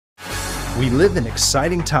We live in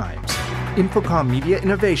exciting times. Infocomm Media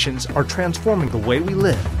innovations are transforming the way we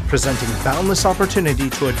live, presenting boundless opportunity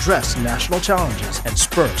to address national challenges and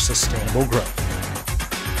spur sustainable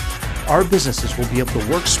growth. Our businesses will be able to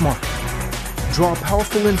work smarter, draw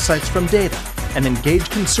powerful insights from data, and engage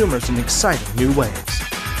consumers in exciting new ways.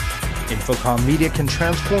 Infocomm Media can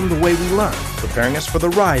transform the way we learn, preparing us for the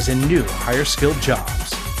rise in new, higher-skilled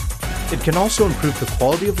jobs. It can also improve the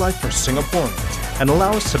quality of life for Singaporeans and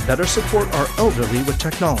allow us to better support our elderly with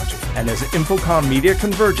technology. And as Infocomm Media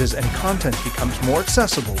converges and content becomes more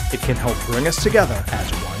accessible, it can help bring us together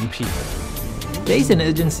as one people. There is an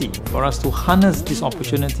urgency for us to harness these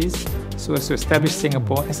opportunities so as to establish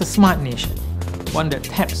Singapore as a smart nation, one that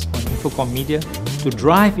taps on Infocomm Media to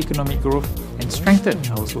drive economic growth and strengthen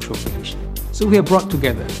our social cohesion. So we have brought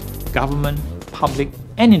together government, public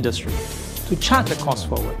and industry to chart the course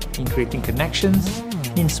forward in creating connections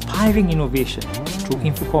and inspiring innovation through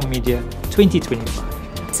Infocomm Media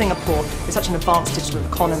 2025. Singapore is such an advanced digital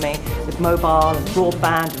economy with mobile and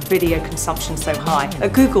broadband and video consumption so high.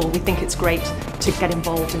 At Google, we think it's great to get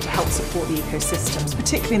involved and to help support the ecosystems,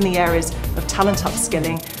 particularly in the areas of talent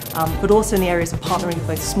upskilling, but also in the areas of partnering with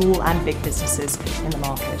both small and big businesses in the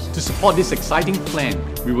market. To support this exciting plan,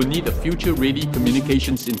 we will need a future-ready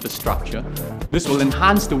communications infrastructure. This will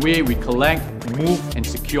enhance the way we collect, move and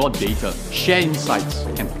secure data, share insights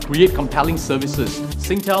and create compelling services.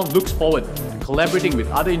 Singtel looks forward to collaborating with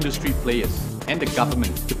other industry players and the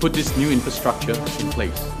government to put this new infrastructure in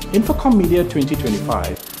place. Infocomm Media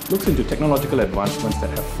 2025 looks into technological advancements that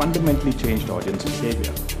have fundamentally changed audience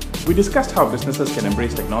behavior. We discussed how businesses can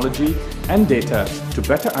embrace technology and data to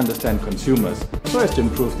better understand consumers so as to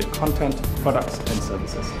improve their content, products and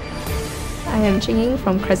services. I am Ching Ying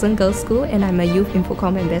from Crescent Girls' School and I'm a Youth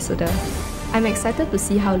Infocomm Ambassador. I'm excited to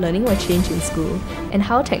see how learning will change in school and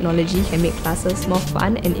how technology can make classes more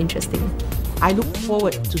fun and interesting. I look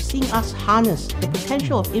forward to seeing us harness the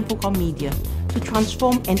potential of Infocomm Media to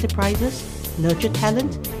transform enterprises, nurture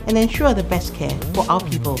talent, and ensure the best care for our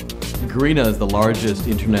people. Garena is the largest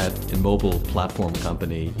internet and mobile platform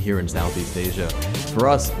company here in Southeast Asia. For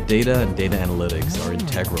us, data and data analytics are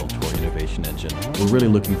integral to our innovation engine. We're really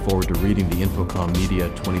looking forward to reading the Infocomm Media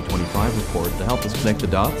 2025 report to help us connect the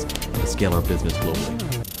dots and scale our business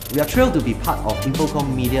globally. We are thrilled to be part of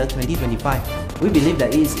Infocomm Media 2025. We believe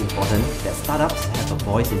that it is important that startups have a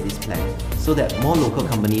voice in this plan so that more local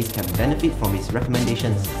companies can benefit from its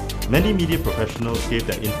recommendations. Many media professionals gave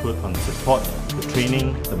their input on the support, the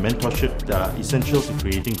training, the mentorship that are essential to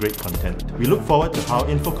creating great content. We look forward to how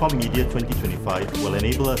Infocomm Media 2025 will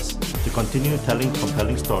enable us to continue telling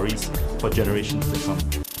compelling stories for generations to come.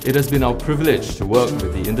 It has been our privilege to work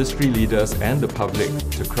with the industry leaders and the public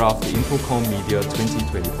to craft the Infocomm Media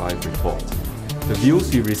 2025 report. The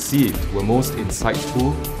views we received were most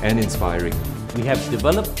insightful and inspiring. We have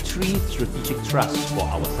developed 3 strategic thrusts for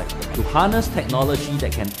our sector to harness technology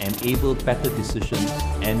that can enable better decisions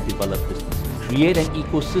and develop businesses, create an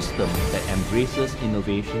ecosystem that embraces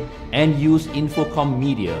innovation, and use Infocomm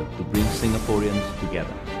Media to bring Singaporeans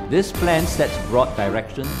together. This plan sets broad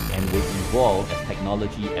direction and will evolve as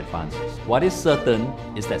technology advances. What is certain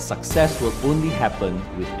is that success will only happen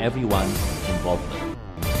with everyone's involvement.